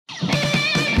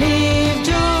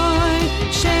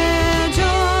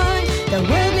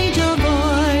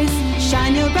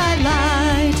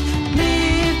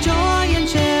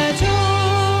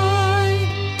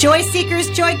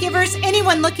seekers, joy givers,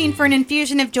 anyone looking for an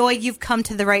infusion of joy, you've come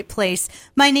to the right place.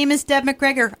 My name is Deb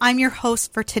McGregor. I'm your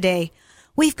host for today.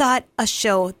 We've got a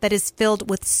show that is filled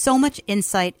with so much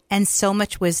insight and so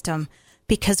much wisdom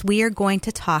because we are going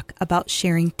to talk about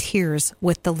sharing tears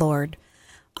with the Lord.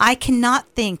 I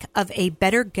cannot think of a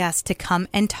better guest to come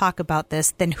and talk about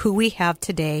this than who we have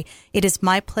today. It is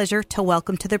my pleasure to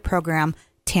welcome to the program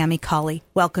Tammy Colley.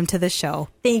 Welcome to the show.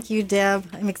 Thank you, Deb.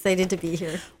 I'm excited to be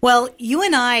here. Well, you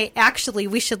and I, actually,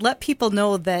 we should let people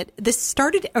know that this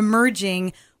started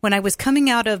emerging when I was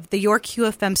coming out of the York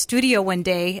QFM studio one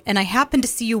day, and I happened to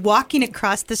see you walking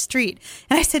across the street.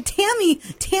 And I said,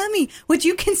 Tammy, would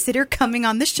you consider coming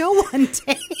on the show one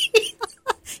day?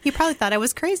 You probably thought I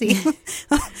was crazy.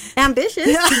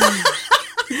 Ambitious.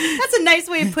 That's a nice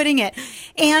way of putting it.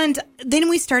 And then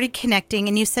we started connecting,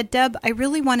 and you said, Deb, I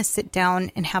really want to sit down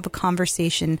and have a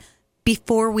conversation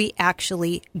before we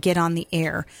actually get on the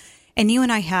air. And you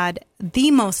and I had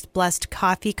the most blessed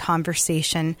coffee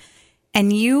conversation,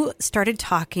 and you started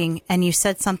talking, and you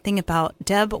said something about,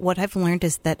 Deb, what I've learned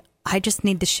is that I just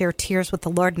need to share tears with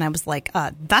the Lord. And I was like,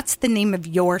 that's the name of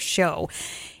your show.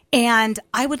 And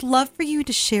I would love for you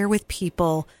to share with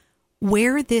people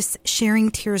where this sharing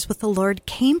tears with the Lord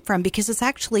came from, because it's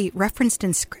actually referenced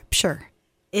in Scripture.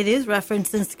 It is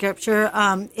referenced in Scripture.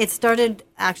 It started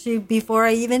actually before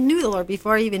I even knew the Lord,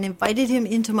 before I even invited him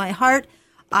into my heart.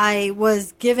 I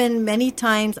was given many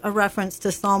times a reference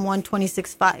to Psalm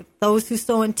 126:5. Those who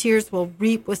sow in tears will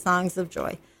reap with songs of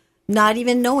joy. Not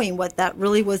even knowing what that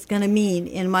really was going to mean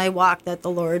in my walk that the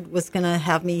Lord was going to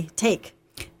have me take.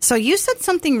 So you said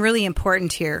something really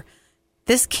important here.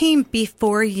 This came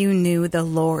before you knew the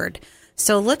Lord.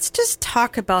 So let's just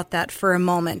talk about that for a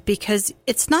moment, because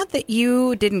it's not that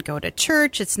you didn't go to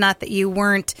church. It's not that you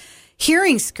weren't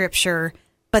hearing Scripture,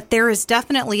 but there is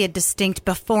definitely a distinct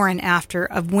before and after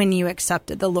of when you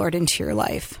accepted the Lord into your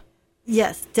life.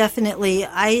 Yes, definitely.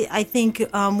 I think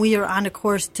we are on a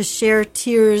course to share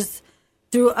tears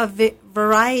through a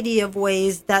variety of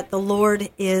ways that the Lord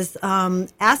is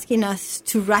asking us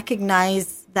to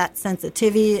recognize that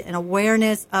sensitivity and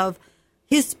awareness of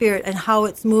his Spirit and how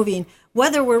it's moving.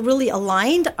 Whether we're really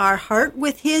aligned our heart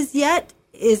with his yet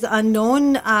is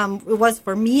unknown. It was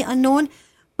for me unknown,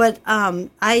 but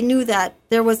I knew that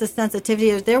there was a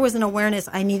sensitivity, there was an awareness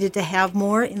I needed to have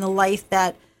more in the life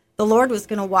that the Lord was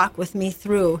going to walk with me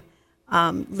through.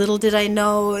 Little did I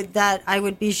know that I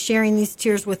would be sharing these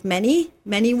tears with many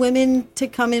women to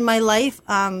come in my life,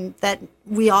 that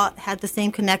we all had the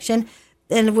same connection,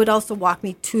 and it would also walk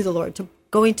me to the Lord, to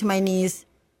going to my knees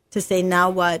to say, now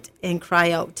what, and cry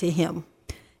out to him.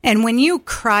 And when you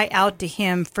cry out to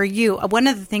him, for you, one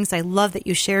of the things I love that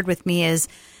you shared with me is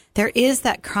there is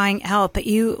that crying out, but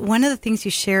one of the things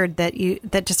you shared that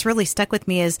just really stuck with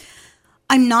me is,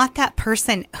 I'm not that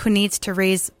person who needs to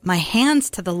raise my hands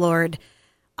to the Lord.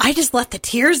 I just let the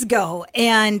tears go.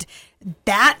 And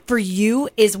that for you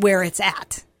is where it's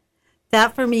at.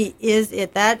 That for me is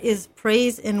it. That is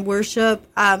praise and worship.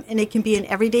 And it can be in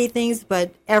everyday things,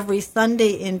 but every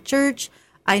Sunday in church,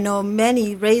 I know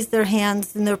many raise their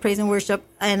hands in their praise and worship,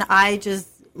 and I just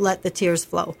let the tears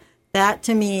flow. That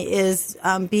to me is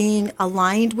being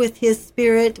aligned with his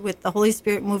Spirit, with the Holy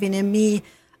Spirit moving in me.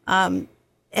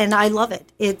 And I love it.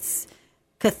 It's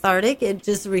cathartic. It's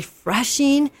just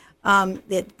refreshing.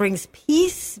 It brings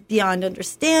peace beyond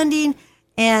understanding.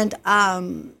 And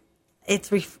it's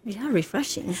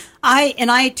refreshing.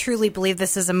 I truly believe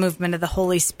this is a movement of the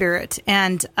Holy Spirit.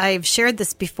 And I've shared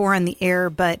this before on the air,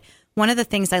 but one of the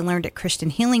things I learned at Christian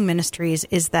Healing Ministries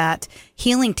is that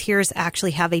healing tears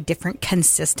actually have a different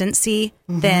consistency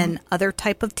than other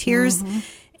type of tears.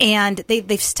 And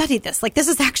they've studied this. Like, this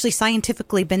has actually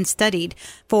scientifically been studied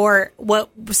for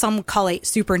what some call a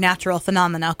supernatural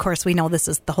phenomena. Of course, we know this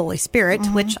is the Holy Spirit,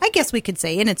 which I guess we could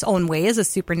say in its own way is a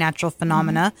supernatural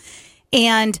phenomena.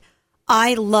 And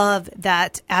I love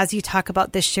that as you talk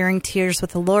about this sharing tears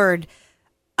with the Lord,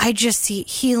 I just see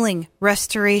healing,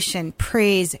 restoration,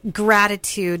 praise,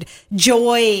 gratitude,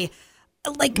 joy,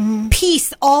 like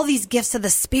peace, all these gifts of the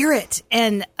Spirit.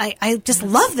 And I just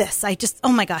love this.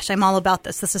 Oh my gosh, I'm all about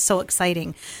this. This is so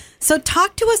exciting. So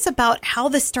talk to us about how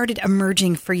this started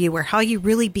emerging for you, or how you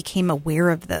really became aware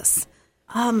of this.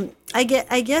 I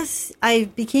guess I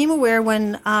became aware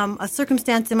when a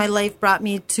circumstance in my life brought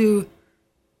me to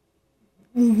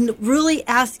really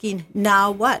asking, now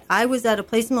what? I was at a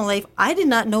place in my life, I did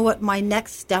not know what my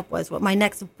next step was, what my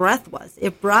next breath was.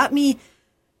 It brought me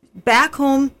back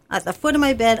home at the foot of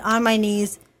my bed on my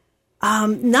knees,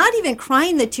 not even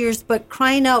crying the tears, but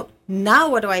crying out, now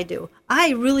what do I do? I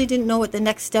really didn't know what the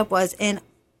next step was. And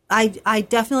I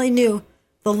definitely knew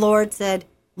the Lord said,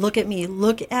 look at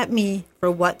me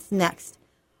for what's next.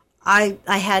 I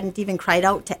hadn't even cried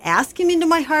out to ask him into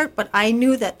my heart, but I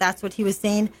knew that that's what he was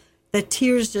saying. The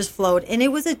tears just flowed, and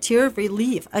it was a tear of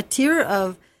relief, a tear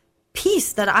of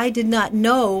peace that I did not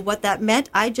know what that meant.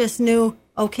 I just knew,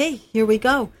 okay, here we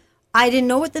go. I didn't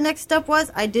know what the next step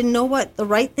was. I didn't know what the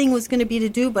right thing was going to be to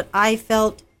do, but I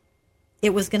felt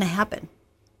it was going to happen.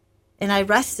 And I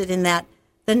rested in that.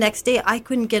 The next day, I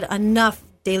couldn't get enough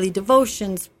daily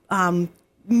devotions,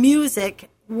 music,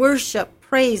 worship,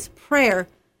 praise, prayer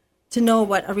to know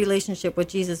what a relationship with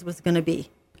Jesus was going to be.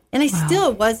 And I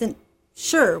still wasn't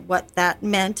sure what that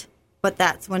meant, but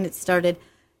that's when it started.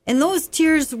 And those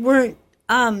tears weren't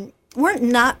out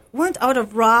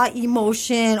of raw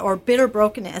emotion or bitter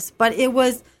brokenness, but it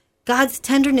was God's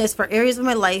tenderness for areas of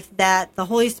my life that the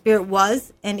Holy Spirit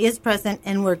was and is present,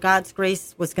 and where God's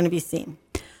grace was going to be seen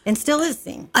and still is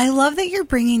seen. I love that you're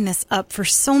bringing this up for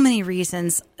so many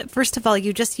reasons. First of all,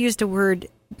 you just used a word,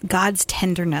 God's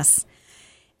tenderness.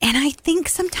 And I think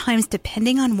sometimes,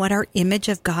 depending on what our image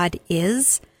of God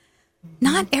is,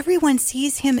 not everyone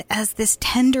sees him as this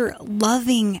tender,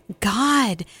 loving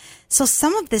God. So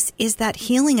some of this is that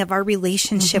healing of our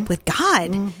relationship with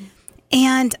God.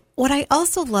 And what I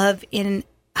also love in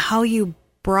how you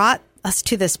brought us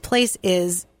to this place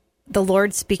is the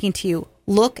Lord speaking to you.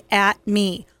 Look at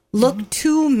me. Look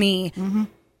to me.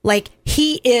 Like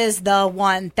he is the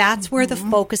one. That's where the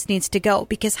focus needs to go.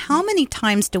 Because how many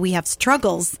times do we have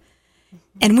struggles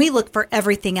and we look for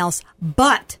everything else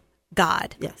but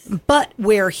God, but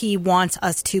where he wants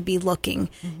us to be looking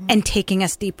and taking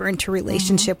us deeper into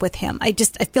relationship with him. I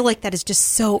feel like that is just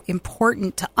so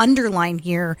important to underline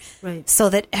here, so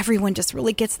that everyone just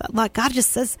really gets that. Like God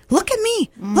just says, look at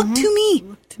me, look to me.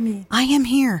 Look to me. I am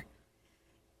here.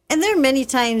 And there are many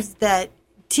times that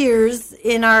tears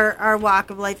in our walk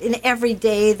of life, in every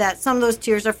day, that some of those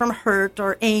tears are from hurt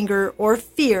or anger or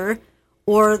fear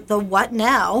or the what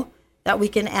now that we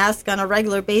can ask on a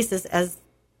regular basis as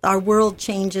our world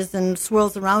changes and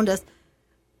swirls around us.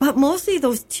 But mostly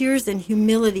those tears in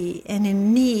humility and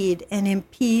in need and in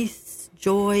peace,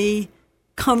 joy,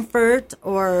 comfort,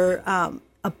 or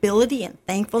ability and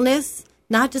thankfulness,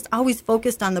 not just always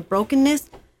focused on the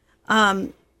brokenness.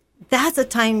 That's a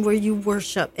time where you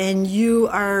worship and you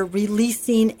are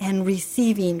releasing and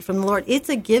receiving from the Lord. It's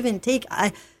a give and take.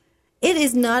 It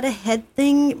is not a head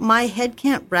thing. My head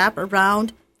can't wrap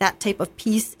around that type of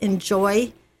peace and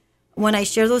joy when I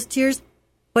share those tears,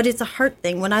 but it's a heart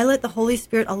thing. When I let the Holy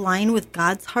Spirit align with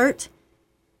God's heart,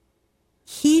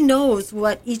 he knows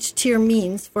what each tear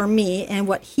means for me and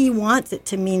what he wants it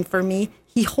to mean for me.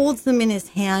 He holds them in his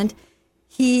hand.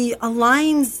 He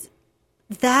aligns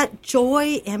that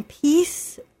joy and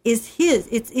peace is his.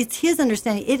 It's his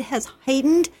understanding. It has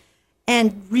heightened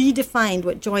and redefined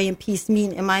what joy and peace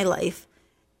mean in my life.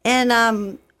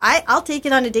 And I'll take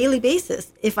it on a daily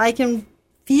basis. If I can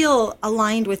feel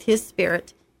aligned with his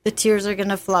spirit, the tears are going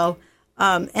to flow.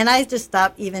 And I just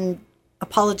stopped even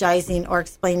apologizing or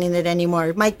explaining it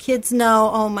anymore. My kids know,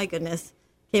 oh my goodness,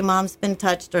 okay, mom's been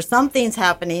touched or something's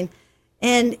happening.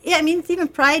 And yeah, I mean, it's even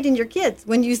pride in your kids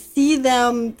when you see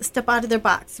them step out of their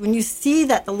box, when you see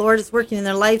that the Lord is working in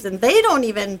their lives and they don't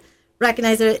even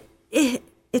recognize it.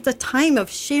 It's a time of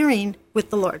sharing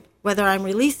with the Lord, whether I'm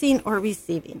releasing or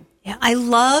receiving. Yeah, I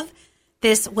love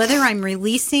this, whether I'm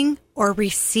releasing or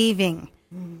receiving,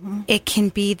 it can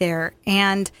be there.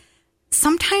 And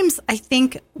sometimes I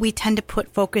think we tend to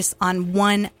put focus on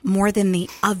one more than the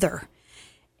other.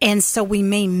 And so we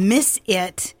may miss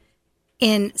it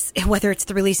in whether it's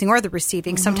the releasing or the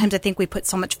receiving. Sometimes I think we put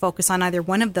so much focus on either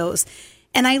one of those.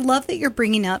 And I love that you're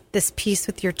bringing up this piece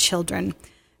with your children,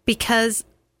 because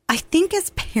I think as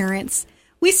parents,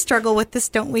 we struggle with this,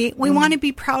 don't we? We want to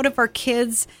be proud of our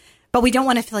kids, but we don't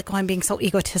want to feel like, oh, I'm being so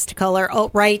egotistical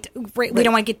or, right. We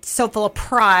don't want to get so full of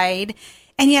pride.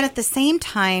 And yet at the same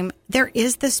time, there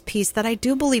is this piece that I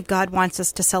do believe God wants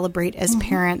us to celebrate as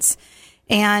parents.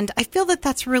 And I feel that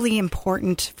that's really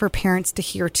important for parents to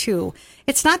hear too.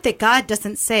 It's not that God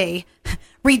doesn't say,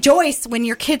 rejoice when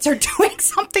your kids are doing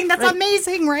something that's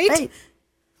amazing, right?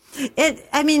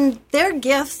 I mean, their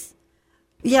gifts,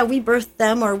 yeah, we birthed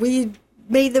them or we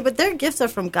made them, but their gifts are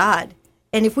from God.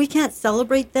 And if we can't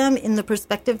celebrate them in the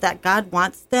perspective that God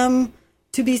wants them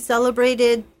to be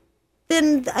celebrated,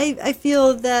 then I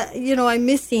feel that, I'm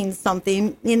missing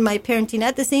something in my parenting.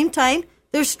 At the same time,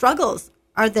 their struggles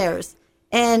are theirs.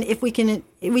 And if we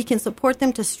can support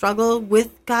them to struggle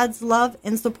with God's love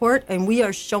and support, and we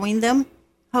are showing them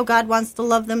how God wants to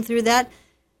love them through that,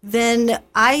 then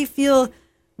I feel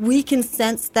we can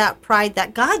sense that pride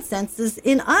that God senses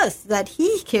in us, that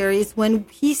he carries when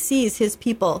he sees his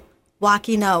people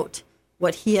walking out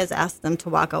what he has asked them to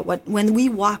walk out, when we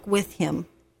walk with him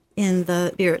in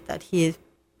the spirit that he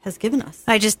has given us.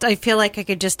 I feel like I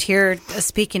could just hear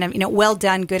speaking of, well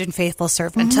done, good and faithful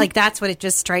servant. Like that's what it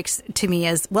just strikes to me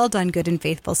as, well done, good and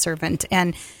faithful servant.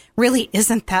 And really,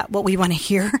 isn't that what we want to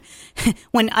hear?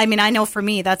 I know for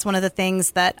me, that's one of the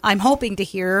things that I'm hoping to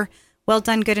hear. Well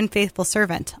done, good and faithful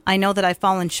servant. I know that I've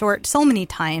fallen short so many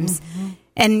times.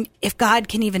 And if God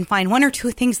can even find one or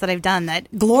two things that I've done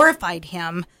that glorified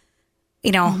him,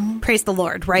 praise the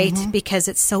Lord, right? Because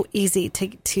it's so easy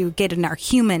to get in our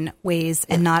human ways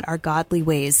and not our godly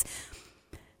ways.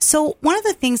 So one of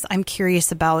the things I'm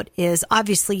curious about is,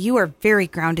 obviously you are very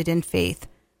grounded in faith.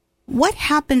 What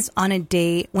happens on a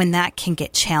day when that can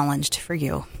get challenged for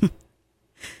you?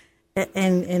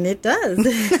 And it does.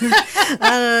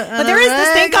 But there is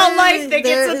this thing called life that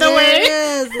gets in the way.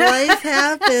 There is. Life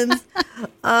happens.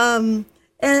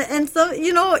 And so,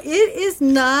 it is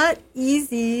not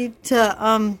easy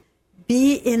to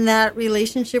be in that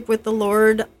relationship with the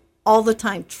Lord all the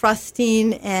time,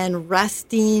 trusting and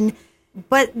resting.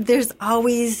 But there's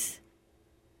always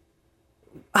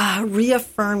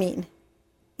reaffirming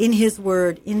in his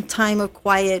word, in time of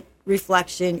quiet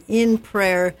reflection, in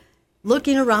prayer,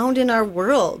 looking around in our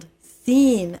world,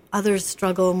 seeing others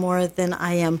struggle more than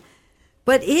I am.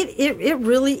 But it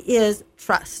really is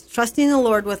trusting the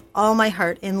Lord with all my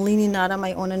heart and leaning not on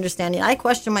my own understanding. I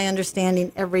question my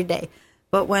understanding every day.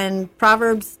 But when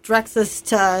Proverbs directs us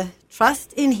to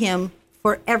trust in him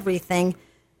for everything,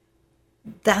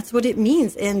 that's what it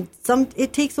means. And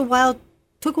it took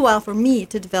a while for me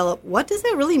to develop, what does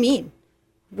that really mean?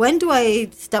 When do I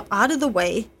step out of the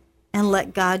way and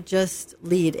let God just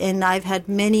lead? And I've had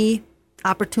many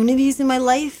opportunities in my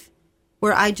life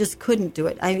where I just couldn't do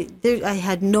it. I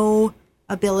had no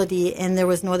ability, and there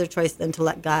was no other choice than to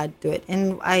let God do it.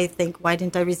 And I think, why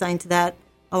didn't I resign to that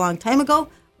a long time ago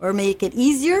or make it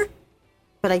easier?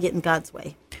 But I get in God's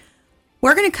way.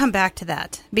 We're going to come back to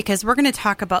that because we're going to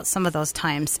talk about some of those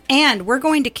times. And we're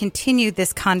going to continue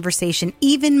this conversation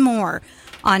even more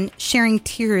on sharing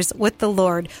tears with the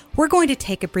Lord. We're going to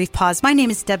take a brief pause. My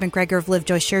name is Deb McGregor of Live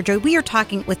Joy, Share Joy. We are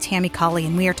talking with Tammy Colley,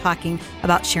 and we are talking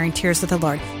about sharing tears with the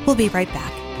Lord. We'll be right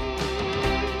back.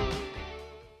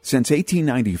 Since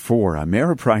 1894,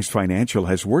 Ameriprise Financial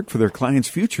has worked for their clients'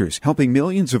 futures, helping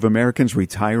millions of Americans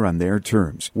retire on their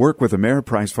terms. Work with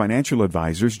Ameriprise Financial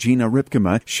Advisors Gina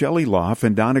Ripkema, Shelley Loff,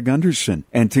 and Donna Gunderson,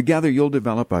 and together you'll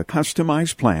develop a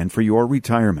customized plan for your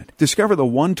retirement. Discover the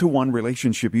one-to-one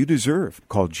relationship you deserve.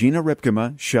 Call Gina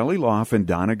Ripkema, Shelley Loff, and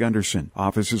Donna Gunderson.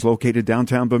 Office is located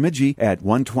downtown Bemidji at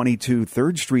 122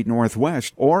 3rd Street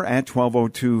Northwest or at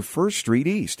 1202 1st Street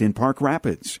East in Park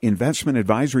Rapids. Investment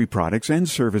advisory products and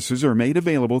services are made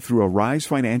available through Arise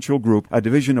Financial Group, a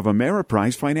division of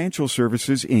Ameriprise Financial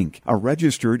Services, Inc., a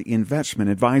registered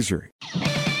investment advisor.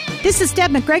 This is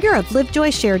Deb McGregor of Live Joy,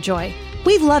 Share Joy.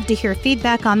 We'd love to hear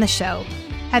feedback on the show.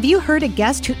 Have you heard a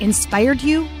guest who inspired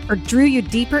you or drew you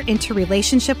deeper into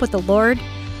relationship with the Lord?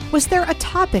 Was there a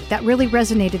topic that really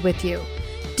resonated with you?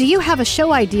 Do you have a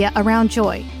show idea around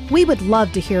joy? We would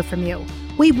love to hear from you.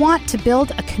 We want to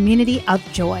build a community of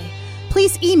joy.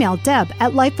 Please email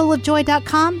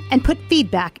deb@lifefullofjoy.com and put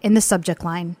feedback in the subject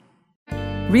line.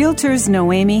 Realtors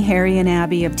Noemi, Harry, and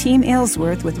Abby of Team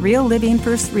Aylesworth with Real Living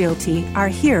First Realty are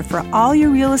here for all your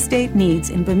real estate needs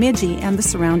in Bemidji and the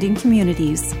surrounding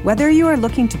communities. Whether you are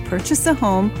looking to purchase a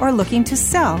home or looking to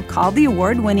sell, call the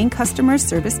award-winning customer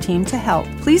service team to help.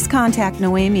 Please contact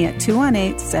Noemi at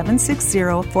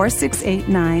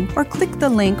 218-760-4689 or click the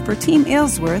link for Team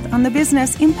Aylesworth on the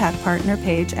Business Impact Partner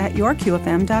page at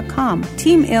yourqfm.com.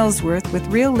 Team Aylesworth with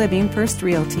Real Living First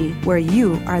Realty, where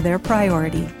you are their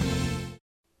priority.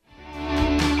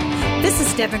 This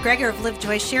is Deb McGregor of Live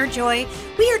Joy, Share Joy.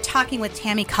 We are talking with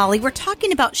Tammy Colley. We're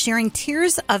talking about sharing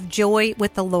tears of joy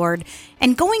with the Lord.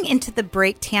 And going into the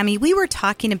break, Tammy, we were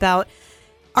talking about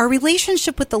our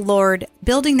relationship with the Lord,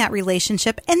 building that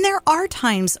relationship. And there are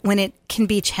times when it can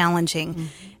be challenging. Mm-hmm.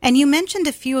 And you mentioned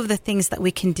a few of the things that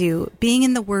we can do. Being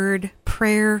in the Word,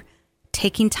 prayer,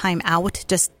 taking time out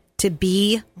just to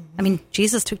be. Mm-hmm. I mean,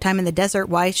 Jesus took time in the desert.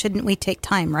 Why shouldn't we take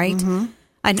time, right? Mm-hmm.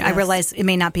 Yes. I realize it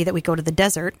may not be that we go to the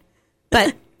desert,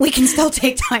 but we can still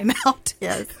take time out.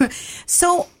 Yes.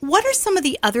 So what are some of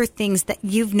the other things that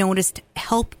you've noticed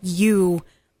help you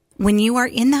when you are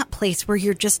in that place where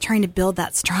you're just trying to build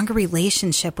that stronger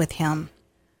relationship with Him?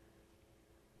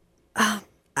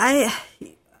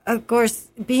 Of course,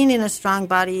 being in a strong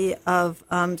body of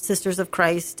Sisters of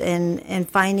Christ and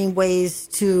finding ways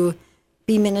to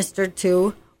be ministered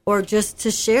to, or just to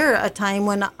share a time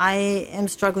when I am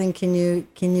struggling. Can you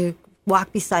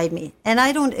walk beside me? And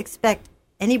I don't expect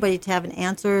anybody to have an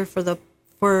answer for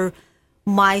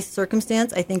my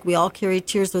circumstance. I think we all carry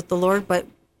tears with the Lord, but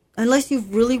unless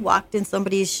you've really walked in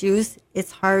somebody's shoes,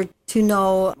 it's hard to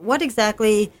know what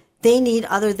exactly they need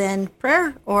other than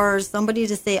prayer or somebody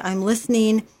to say, I'm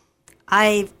listening.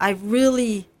 I've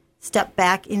really stepped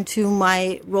back into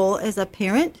my role as a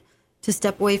parent, to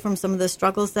step away from some of the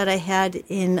struggles that I had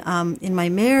in my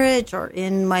marriage or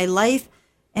in my life,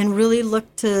 and really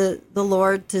look to the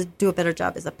Lord to do a better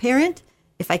job as a parent.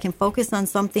 If I can focus on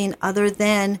something other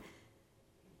than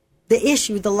the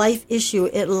issue, the life issue,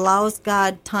 it allows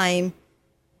God time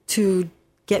to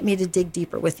get me to dig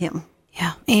deeper with him.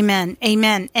 Yeah. Amen.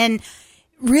 Amen. And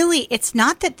really, it's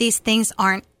not that these things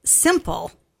aren't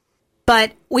simple,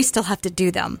 but we still have to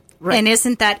do them. Right. And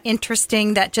isn't that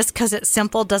interesting that just because it's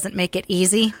simple doesn't make it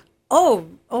easy? Oh,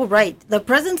 right. The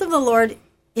presence of the Lord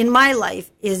in my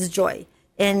life is joy.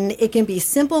 And it can be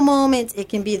simple moments. It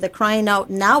can be the crying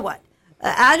out, now what?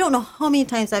 I don't know how many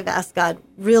times I've asked God,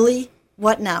 really?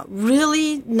 What now?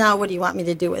 Really? Now what do you want me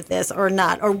to do with this or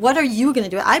not? Or what are you going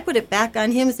to do? I put it back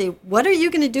on him and say, what are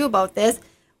you going to do about this?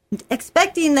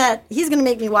 Expecting that he's going to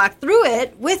make me walk through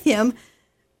it with him.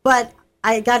 But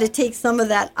I got to take some of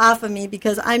that off of me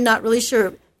because I'm not really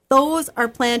sure. Those are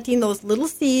planting those little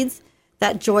seeds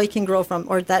that joy can grow from,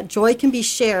 or that joy can be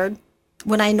shared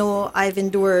when I know I've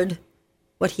endured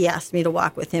what he asked me to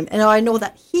walk with him. And I know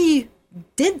that he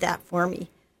did that for me.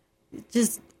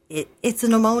 It's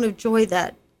an amount of joy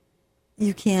that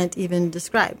you can't even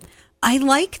describe. I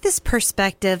like this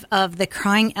perspective of the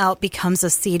crying out becomes a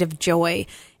seed of joy.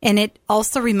 And it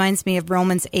also reminds me of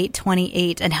Romans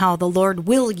 8:28 and how the Lord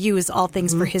will use all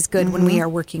things for his good when we are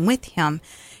working with him.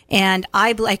 And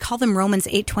I call them Romans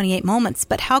 8:28 moments.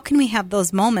 But how can we have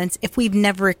those moments if we've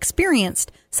never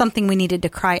experienced something we needed to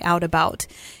cry out about?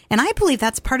 And I believe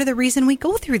that's part of the reason we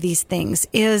go through these things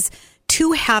is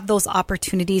to have those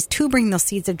opportunities, to bring those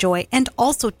seeds of joy, and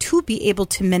also to be able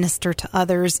to minister to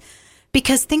others.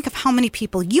 Because think of how many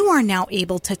people you are now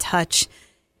able to touch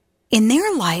in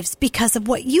their lives because of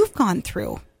what you've gone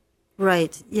through.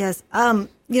 Right. Yes.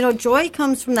 Joy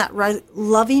comes from that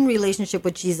loving relationship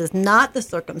with Jesus, not the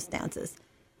circumstances.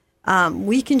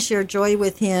 We can share joy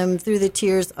with him through the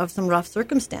tears of some rough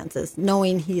circumstances,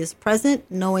 knowing he is present,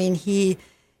 knowing he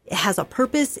has a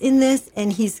purpose in this,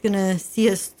 and he's going to see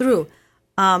us through.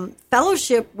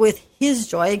 Fellowship with his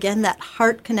joy, again, that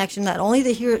heart connection that only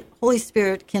the Holy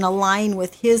Spirit can align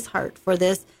with his heart for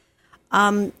this,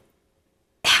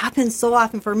 happens so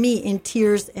often for me in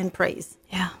tears and praise.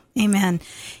 Yeah, amen.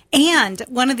 And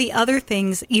one of the other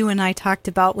things you and I talked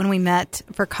about when we met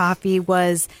for coffee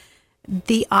was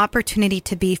the opportunity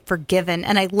to be forgiven.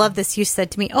 And I love this. You said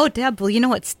to me, oh, Deb, well, you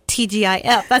know, it's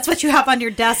TGIF. That's what you have on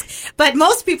your desk. But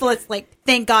most people, it's like,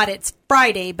 thank God it's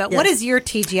Friday. But yes. What is your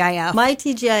TGIF? My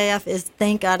TGIF is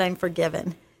thank God I'm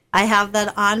forgiven. I have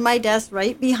that on my desk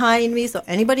right behind me. So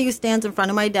anybody who stands in front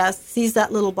of my desk sees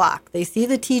that little block. They see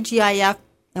the TGIF.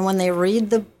 And when they read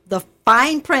the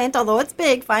fine print, although it's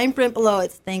big, fine print below,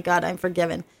 it's thank God I'm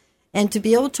forgiven. And to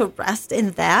be able to rest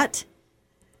in that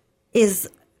is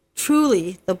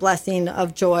truly the blessing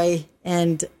of joy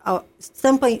and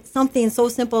something so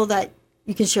simple that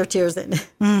you can share tears in.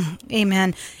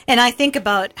 Amen. And I think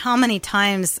about how many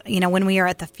times, when we are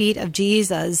at the feet of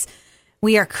Jesus,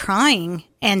 we are crying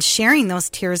and sharing those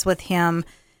tears with him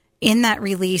in that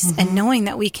release and knowing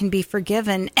that we can be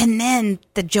forgiven. And then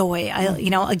the joy,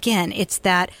 again, it's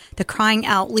that the crying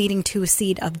out leading to a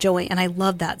seed of joy. And I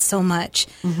love that so much.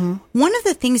 One of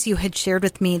the things you had shared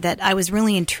with me that I was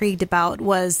really intrigued about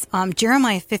was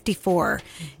Jeremiah 54.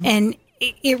 And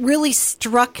it really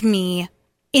struck me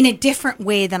in a different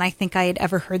way than I think I had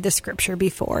ever heard the scripture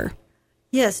before.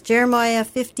 Yes, Jeremiah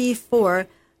 54.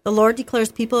 The Lord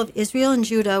declares people of Israel and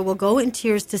Judah will go in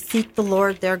tears to seek the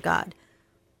Lord their God.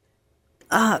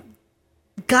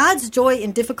 God's joy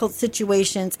in difficult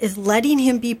situations is letting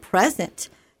him be present,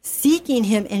 seeking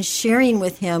him and sharing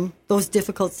with him those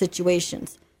difficult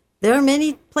situations. There are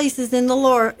many places in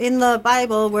the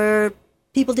Bible where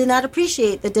people did not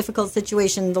appreciate the difficult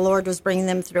situation the Lord was bringing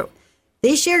them through.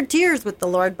 They shared tears with the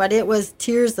Lord, but it was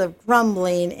tears of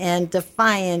grumbling and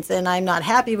defiance, and I'm not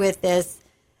happy with this.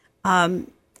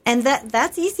 And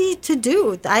that's easy to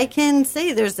do. I can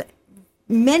say there's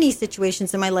many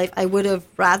situations in my life I would have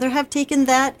rather have taken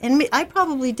that, and I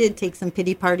probably did take some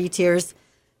pity party tears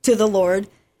to the Lord,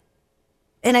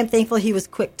 and I'm thankful he was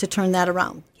quick to turn that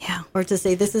around. Yeah. Or to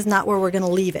say, this is not where we're going to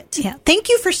leave it. Yeah. Thank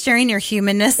you for sharing your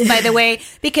humanness, by the way,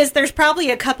 because there's probably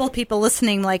a couple of people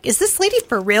listening like, is this lady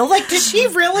for real? Like, does she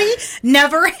really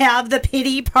never have the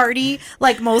pity party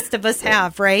like most of us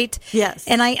have, right? Yes.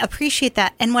 And I appreciate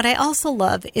that. And what I also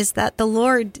love is that the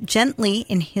Lord gently,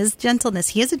 in his gentleness,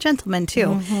 he is a gentleman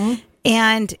too,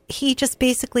 And he just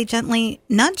basically gently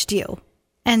nudged you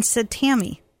and said,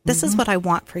 Tammy, this is what I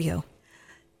want for you.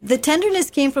 The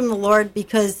tenderness came from the Lord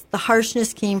because the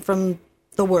harshness came from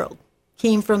the world,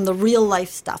 came from the real life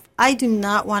stuff. I do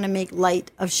not want to make light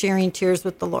of sharing tears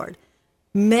with the Lord.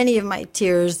 Many of my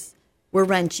tears were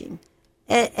wrenching.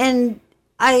 And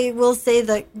I will say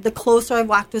that the closer I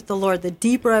walked with the Lord, the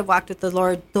deeper I walked with the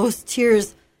Lord, those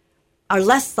tears are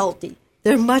less salty.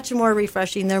 They're much more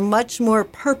refreshing. They're much more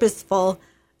purposeful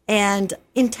and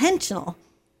intentional.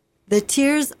 The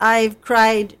tears I've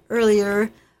cried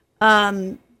earlier,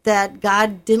 that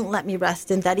God didn't let me rest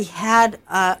in, that he had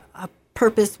a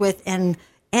purpose with and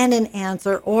an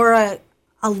answer, or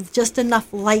just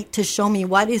enough light to show me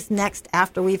what is next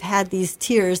after we've had these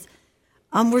tears,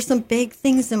 were some big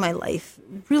things in my life,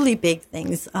 really big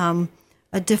things. A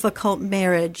difficult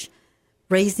marriage,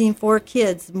 raising 4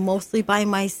 kids, mostly by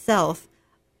myself,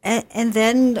 and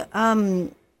then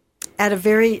at a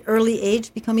very early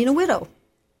age, becoming a widow.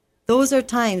 Those are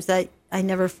times that I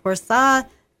never foresaw,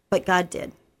 but God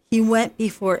did. He went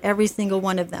before every single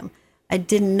one of them. I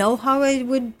didn't know how I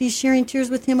would be sharing tears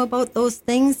with him about those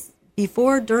things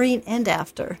before, during, and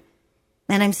after.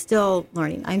 And I'm still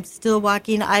learning. I'm still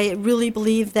walking. I really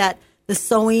believe that the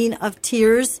sowing of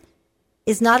tears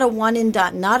is not a one and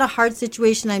done, not a hard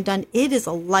situation I'm done. It is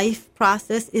a life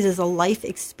process. It is a life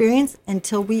experience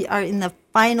until we are in the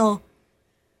final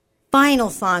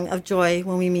song of joy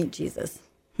when we meet Jesus.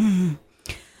 Mm-hmm.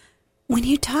 When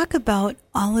you talk about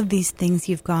all of these things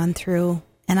you've gone through,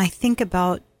 and I think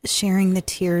about sharing the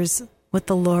tears with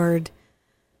the Lord,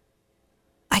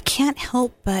 I can't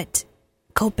help but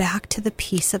go back to the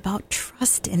piece about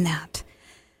trust in that.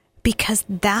 Because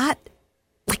that,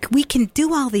 like, we can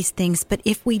do all these things, but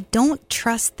if we don't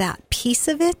trust that piece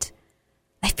of it,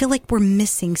 I feel like we're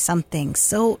missing something.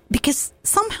 So, because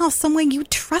somehow, some way you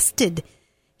trusted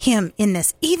him in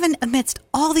this, even amidst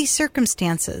all these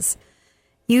circumstances.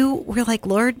 You were like,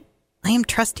 Lord, I am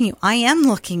trusting you. I am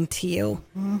looking to you.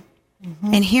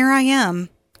 Mm-hmm. And here I am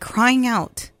crying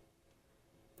out,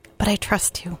 but I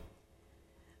trust you.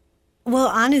 Well,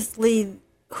 honestly,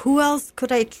 who else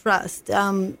could I trust?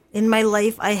 In my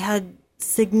life, I had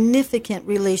significant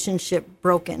relationship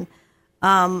broken.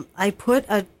 I put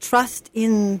a trust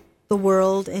in the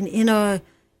world and in a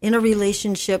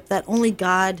relationship that only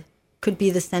God could be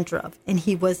the center of, and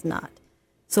he was not.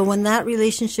 So when that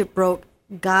relationship broke,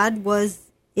 God was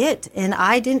it, and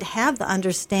I didn't have the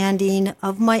understanding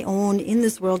of my own in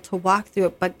this world to walk through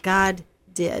it, but God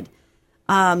did.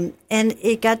 And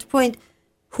it got to the point,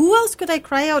 who else could I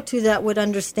cry out to that would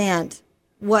understand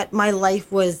what my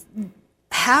life was?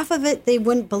 Half of it they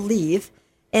wouldn't believe,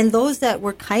 and those that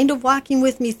were kind of walking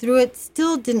with me through it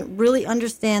still didn't really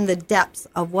understand the depths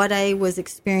of what I was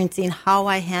experiencing, how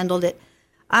I handled it.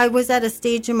 I was at a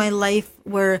stage in my life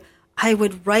where I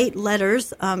would write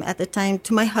letters at the time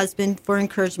to my husband for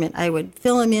encouragement. I would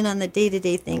fill him in on the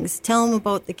day-to-day things, tell him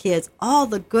about the kids, all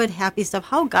the good, happy stuff,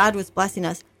 how God was blessing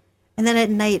us. And then at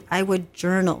night, I would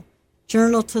journal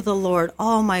to the Lord,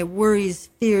 all my worries,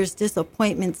 fears,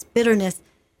 disappointments, bitterness.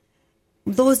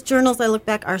 Those journals, I look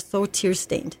back, are so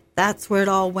tear-stained. That's where it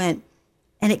all went.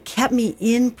 And it kept me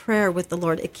in prayer with the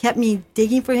Lord. It kept me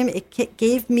digging for him. It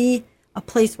gave me a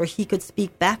place where he could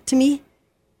speak back to me,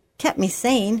 kept me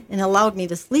sane, and allowed me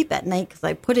to sleep at night because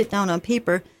I put it down on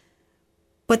paper.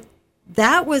 But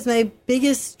that was my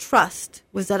biggest trust,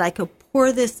 was that I could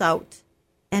pour this out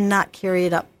and not carry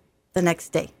it up the next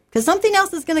day. Because something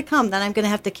else is going to come that I'm going to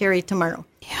have to carry tomorrow.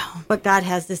 Yeah. But God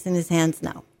has this in his hands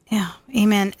now. Yeah.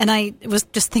 Amen. And I was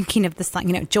just thinking of this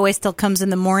song, joy still comes in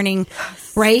the morning,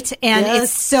 right? And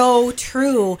It's so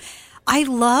true. I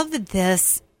love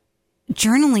this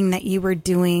journaling that you were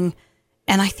doing.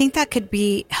 And I think that could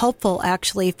be helpful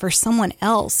actually for someone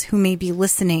else who may be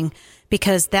listening,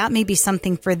 because that may be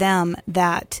something for them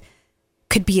that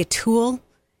could be a tool.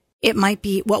 It might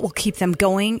be what will keep them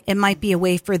going. It might be a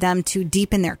way for them to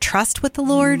deepen their trust with the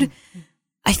Lord. Mm-hmm.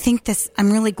 I think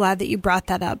I'm really glad that you brought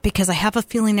that up, because I have a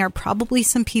feeling there are probably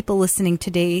some people listening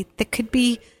today that could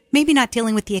be maybe not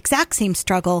dealing with the exact same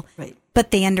struggle, right, but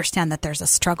they understand that there's a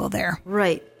struggle there.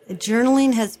 Right.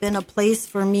 Journaling has been a place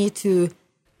for me to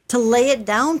lay it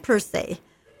down, per se.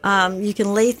 You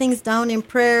can lay things down in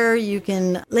prayer. You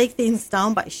can lay things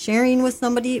down by sharing with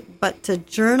somebody, but to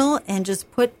journal and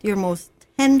just put your most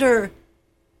tender,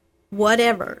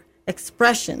 whatever,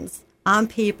 expressions on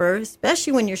paper,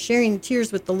 especially when you're sharing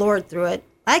tears with the Lord through it.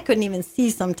 I couldn't even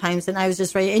see sometimes, and I was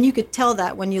just writing. And you could tell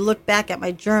that when you look back at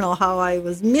my journal, how I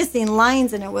was missing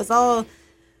lines, and it was all,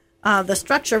 the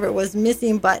structure of it was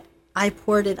missing, but I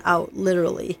poured it out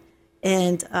literally.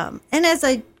 And as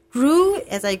I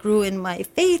grew in my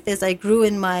faith, as I grew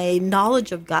in my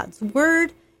knowledge of God's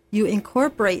word, you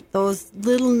incorporate those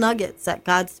little nuggets that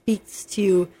God speaks to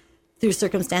you through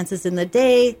circumstances in the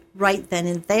day. Right then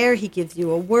and there, he gives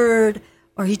you a word,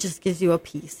 or he just gives you a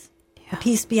peace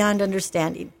beyond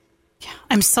understanding. Yeah.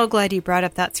 I'm so glad you brought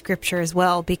up that scripture as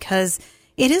well, because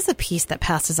it is a peace that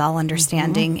passes all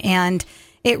understanding. Mm-hmm. And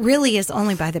it really is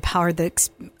only by the power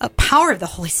of the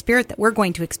Holy Spirit that we're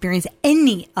going to experience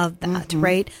any of that, mm-hmm.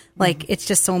 right? Like, it's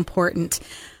just so important.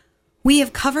 We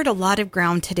have covered a lot of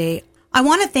ground today. I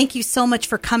want to thank you so much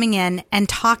for coming in and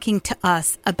talking to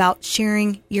us about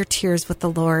sharing your tears with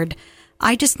the Lord.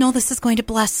 I just know this is going to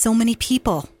bless so many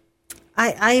people.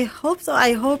 I hope so.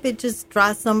 I hope it just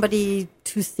draws somebody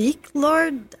to seek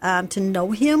Lord, to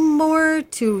know him more,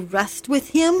 to rest with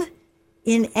him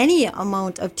in any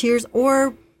amount of tears,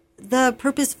 or the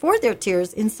purpose for their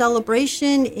tears, in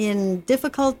celebration, in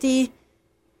difficulty.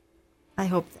 I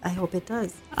hope it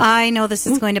does. I know this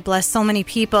is going to bless so many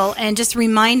people, and just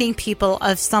reminding people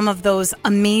of some of those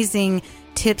amazing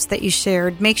tips that you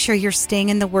shared. Make sure you're staying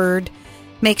in the Word.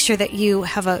 Make sure that you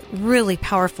have a really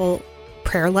powerful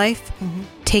prayer life, mm-hmm.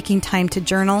 taking time to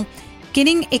journal,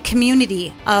 getting a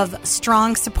community of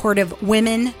strong, supportive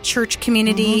women, church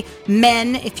community, mm-hmm.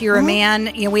 men, if you're mm-hmm. a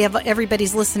man. You know, we have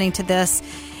everybody's listening to this.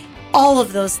 All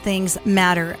of those things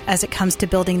matter as it comes to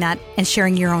building that and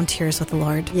sharing your own tears with the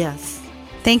Lord. Yes.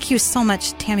 Thank you so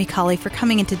much, Tammy Colley, for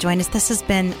coming in to join us. This has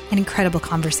been an incredible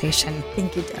conversation.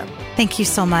 Thank you, Deb. Thank you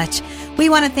so much. We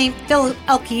want to thank Phil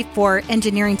Elke for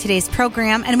engineering today's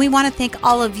program, and we want to thank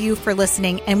all of you for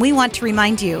listening, and we want to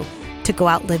remind you to go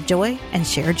out, live joy, and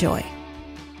share joy.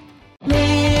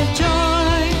 Live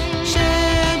joy,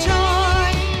 share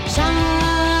joy,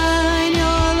 shine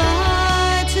your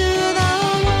light to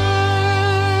the world.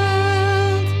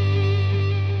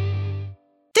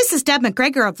 This is Deb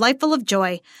McGregor of Life Full of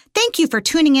Joy. Thank you for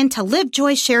tuning in to Live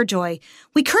Joy, Share Joy.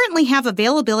 We currently have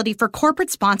availability for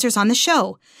corporate sponsors on the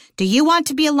show. Do you want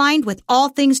to be aligned with all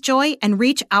things joy and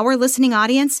reach our listening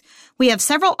audience? We have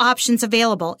several options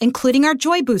available, including our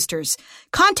Joy Boosters.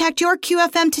 Contact your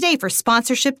QFM today for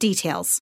sponsorship details.